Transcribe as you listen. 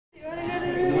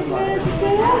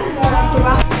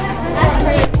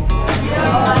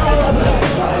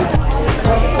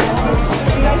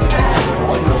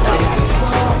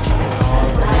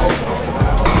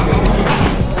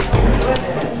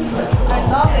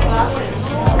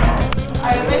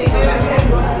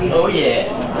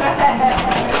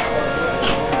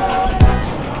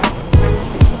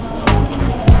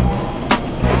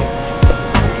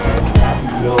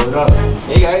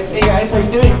guys, how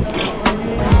you doing?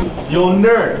 Yo,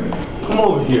 nerd, come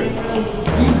over here. What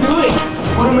are you doing?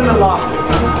 Put him in the locker.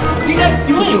 What are you guys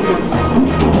doing?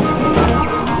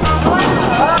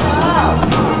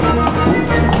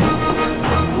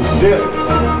 Dude.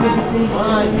 Come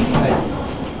on, guys.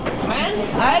 Man,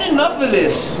 I had enough of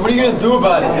this. What are you gonna do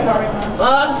about it?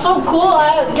 I'm so cool.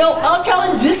 I'll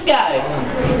challenge this guy.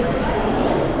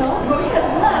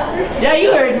 Yeah,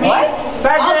 you heard me. What?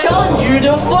 I'll challenge you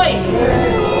to a fight.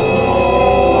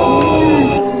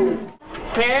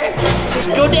 Fair? Just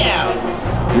go down.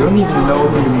 You don't even know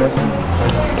who you're messing with.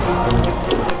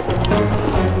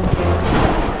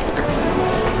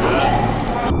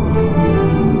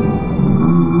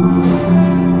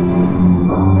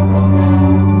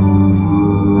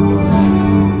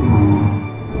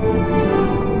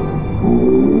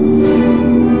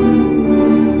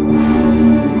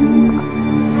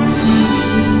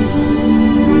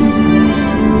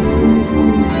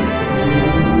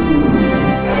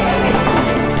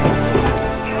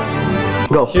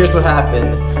 Go. Here's what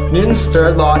happened. Newton's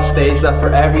third law states that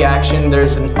for every action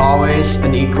there's always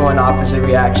an equal and opposite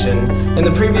reaction. In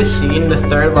the previous scene, the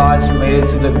third law is related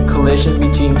to the collision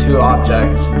between two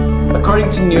objects.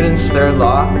 According to Newton's third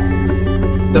law,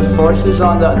 the forces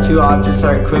on the two objects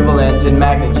are equivalent in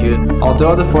magnitude.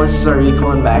 Although the forces are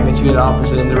equal in magnitude and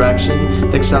opposite in direction,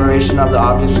 the acceleration of the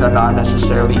objects are not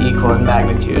necessarily equal in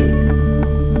magnitude.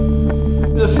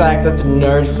 The fact that the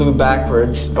nerd flew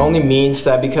backwards only means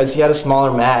that because he had a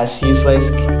smaller mass, he is less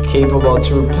capable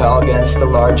to repel against the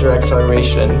larger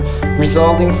acceleration,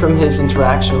 resulting from his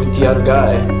interaction with the other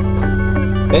guy.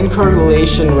 In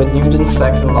correlation with Newton's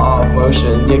second law of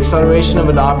motion, the acceleration of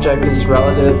an object is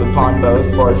relative upon both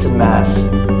force and mass.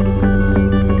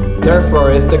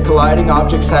 Therefore, if the colliding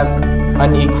objects have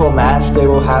unequal mass, they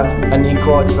will have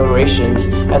unequal accelerations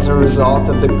as a result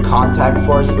of the contact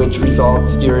force which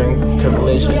results during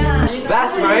collision.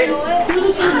 That's right.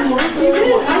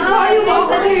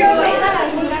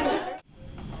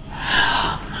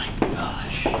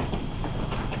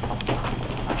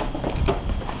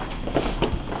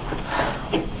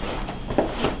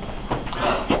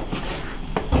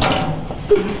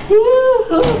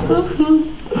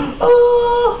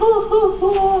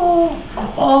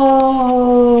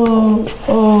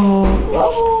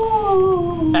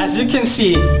 As you can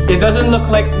see, it doesn't look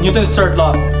like Newton's third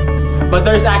law, but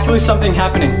there's actually something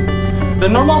happening. The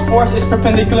normal force is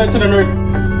perpendicular to the nerd,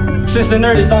 since the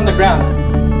nerd is on the ground.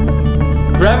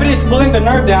 Gravity is pulling the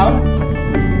nerd down,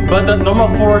 but the normal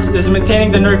force is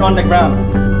maintaining the nerd on the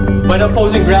ground by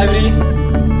opposing gravity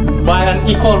by an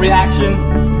equal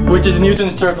reaction, which is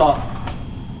Newton's third law.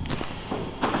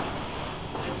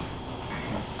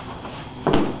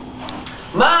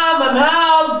 Mom, I'm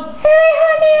home. Hey,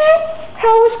 honey.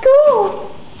 How was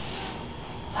school?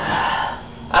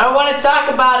 I don't want to talk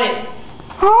about it.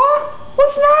 Huh?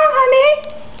 What's wrong, honey?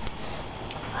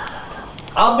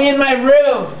 I'll be in my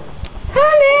room.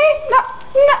 Honey,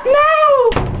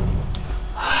 no.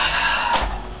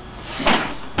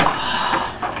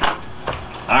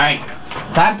 Alright,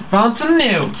 time to phone some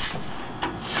news.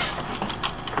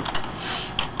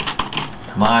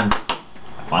 Come on.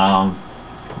 Come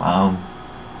on.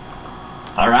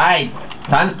 Alright,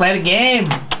 time to play the game.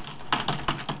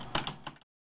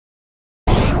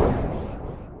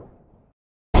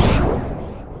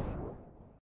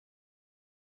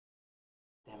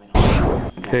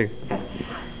 Okay.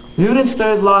 Newton's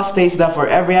third law states that for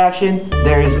every action,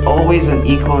 there is always an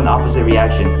equal and opposite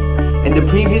reaction. In the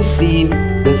previous scene,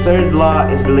 the third law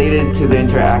is related to the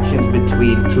interactions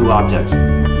between two objects.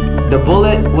 The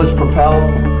bullet was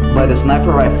propelled by the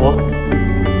sniper rifle,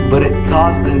 but it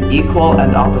caused an equal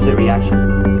and opposite reaction.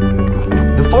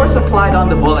 The force applied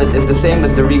on the bullet is the same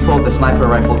as the recoil the sniper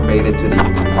rifle created to the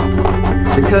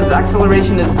Because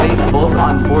acceleration is based both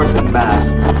on force and mass,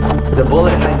 the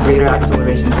bullet had greater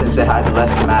acceleration since it had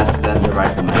less mass than the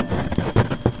rifleman.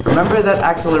 Remember that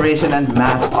acceleration and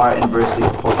mass are inversely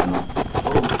proportional.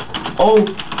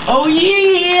 Oh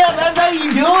yeah, that's how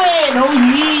you do it. Oh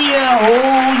yeah.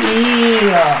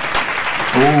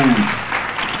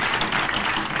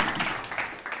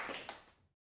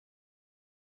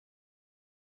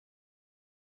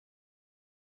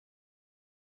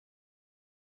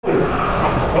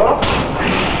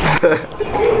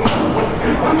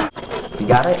 You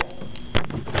got it?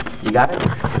 You got it?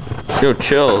 Yo,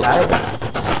 chill. You got it?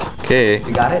 Okay.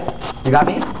 You got it? You got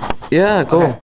me? Yeah, go. Okay.